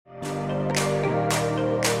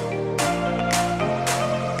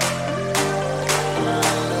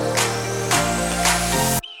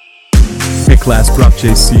class, Prop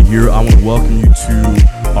JC here. I want to welcome you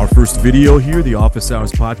to our first video here, the Office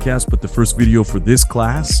Hours podcast, but the first video for this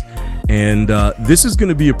class. And this is going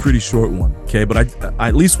to be a pretty short one, okay? But I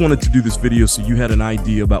at least wanted to do this video so you had an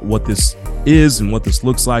idea about what this is and what this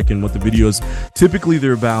looks like and what the video is. Typically,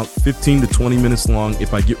 they're about 15 to 20 minutes long.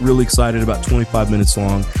 If I get really excited, about 25 minutes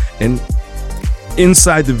long. And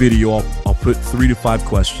inside the video, I'll put 3 to 5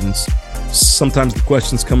 questions. Sometimes the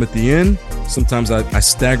questions come at the end. Sometimes I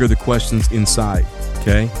stagger the questions inside,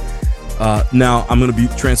 okay? Now, I'm going to be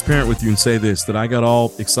transparent with you and say this, that I got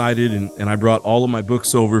all excited and I brought all of my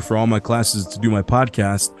books over for all my classes to do my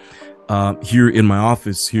podcast here in my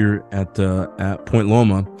office here at Point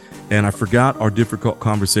Loma, and I forgot our Difficult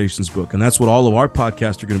Conversations book, and that's what all of our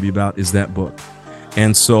podcasts are going to be about, is that book.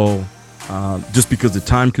 And so just because of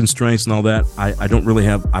time constraints and all that, I don't really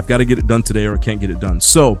have, I've got to get it done today or I can't get it done.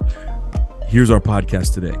 So here's our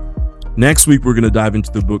podcast today. Next week, we're going to dive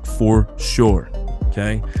into the book for sure,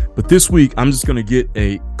 okay? But this week, I'm just going to get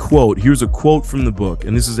a quote. Here's a quote from the book,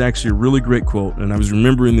 and this is actually a really great quote, and I was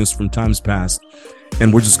remembering this from times past,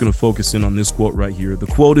 and we're just going to focus in on this quote right here. The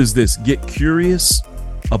quote is this: get curious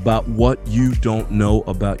about what you don't know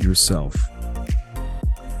about yourself.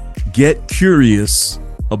 Get curious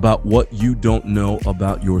about what you don't know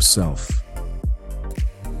about yourself.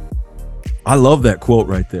 I love that quote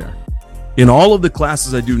right there. In all of the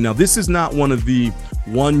classes I do now, this is not one of the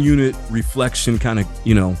 1-unit reflection kind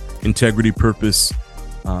of, integrity, purpose,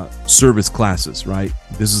 service classes, right?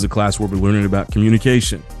 This is a class where we're learning about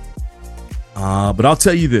communication. But I'll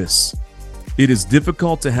tell you this, it is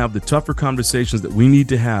difficult to have the tougher conversations that we need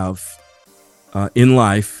to have in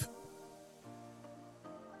life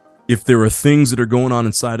if there are things that are going on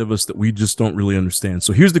inside of us that we just don't really understand.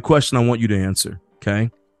 So here's the question I want you to answer,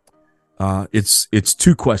 okay? It's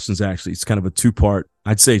 2 questions, actually. It's kind of a 2-part.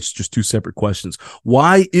 I'd say it's just 2 separate questions.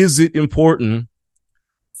 Why is it important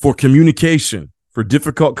for communication, for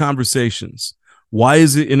difficult conversations? Why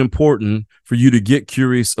is it important for you to get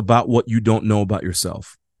curious about what you don't know about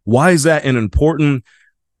yourself? Why is that an important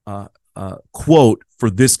quote for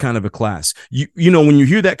this kind of a class? You know, when you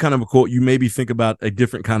hear that kind of a quote, you maybe think about a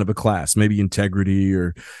different kind of a class, maybe integrity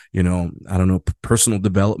or, I don't know, personal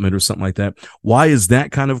development or something like that. Why is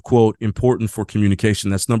that kind of quote important for communication?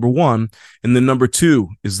 That's number 1. And then number 2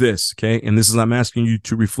 is this, okay? And this is, I'm asking you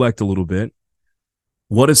to reflect a little bit.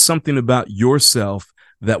 What is something about yourself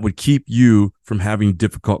that would keep you from having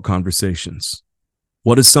difficult conversations?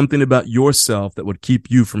 What is something about yourself that would keep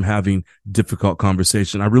you from having difficult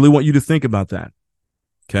conversation? I really want you to think about that.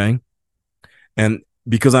 Okay. And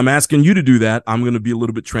because I'm asking you to do that, I'm going to be a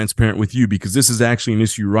little bit transparent with you, because this is actually an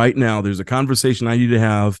issue right now. There's a conversation I need to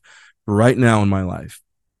have right now in my life.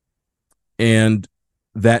 And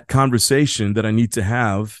that conversation that I need to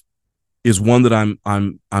have is one that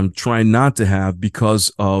I'm trying not to have because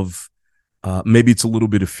of maybe it's a little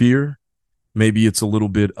bit of fear. Maybe it's a little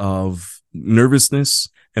bit of nervousness.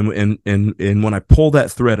 And when I pull that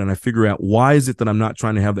thread and I figure out why is it that I'm not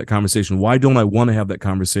trying to have that conversation? Why don't I want to have that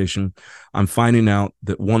conversation? I'm finding out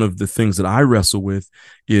that one of the things that I wrestle with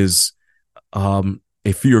is a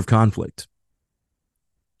fear of conflict.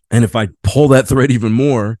 And if I pull that thread even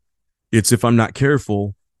more, it's, if I'm not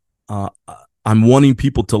careful, I'm wanting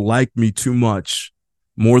people to like me too much,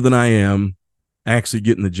 more than I am actually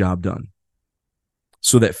getting the job done.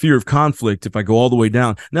 So that fear of conflict, if I go all the way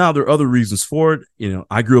down, now there are other reasons for it.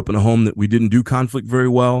 I grew up in a home that we didn't do conflict very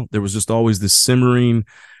well. There was just always this simmering,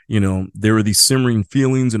 there were these simmering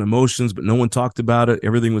feelings and emotions, but no one talked about it.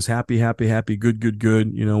 Everything was happy, happy, happy, good, good,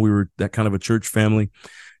 good. We were that kind of a church family.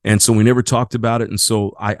 And so we never talked about it. And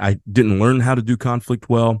so I didn't learn how to do conflict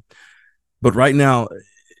well. But right now,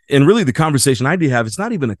 and really the conversation I do have, it's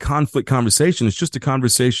not even a conflict conversation. It's just a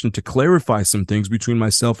conversation to clarify some things between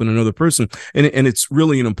myself and another person. And it's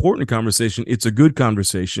really an important conversation. It's a good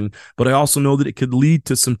conversation, but I also know that it could lead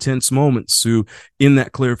to some tense moments in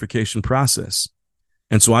that clarification process.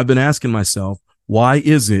 And so I've been asking myself, why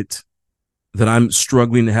is it that I'm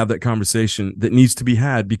struggling to have that conversation that needs to be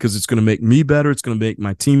had? Because it's going to make me better. It's going to make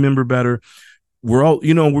my team member better. We're all,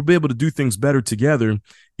 we'll be able to do things better together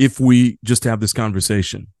if we just have this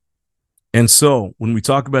conversation. And so when we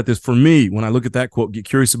talk about this, for me, when I look at that quote, get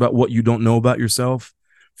curious about what you don't know about yourself.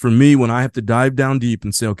 For me, when I have to dive down deep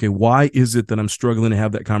and say, okay, why is it that I'm struggling to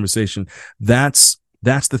have that conversation? That's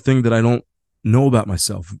the thing that I don't know about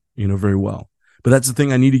myself, very well. But that's the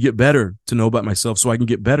thing I need to get better to know about myself so I can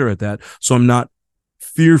get better at that. So I'm not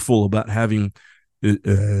fearful about having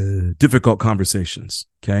difficult conversations.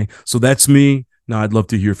 Okay. So that's me. Now I'd love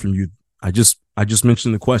to hear from you. I just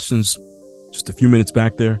mentioned the questions just a few minutes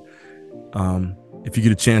back there. If you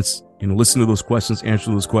get a chance, listen to those questions,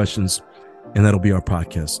 answer those questions, And that'll be our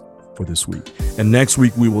podcast for this week. And next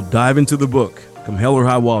week, we will dive into the book. Come hell or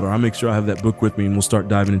high water, I'll make sure I have that book with me, and we'll start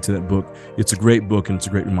diving into that book. It's a great book, and it's a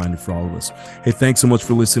great reminder for all of us. Hey, thanks so much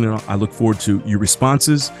for listening. I look forward to your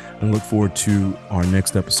responses, and look forward to our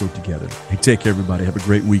next episode together. Hey, take care, everybody. Have a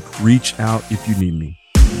great week. Reach out if you need me.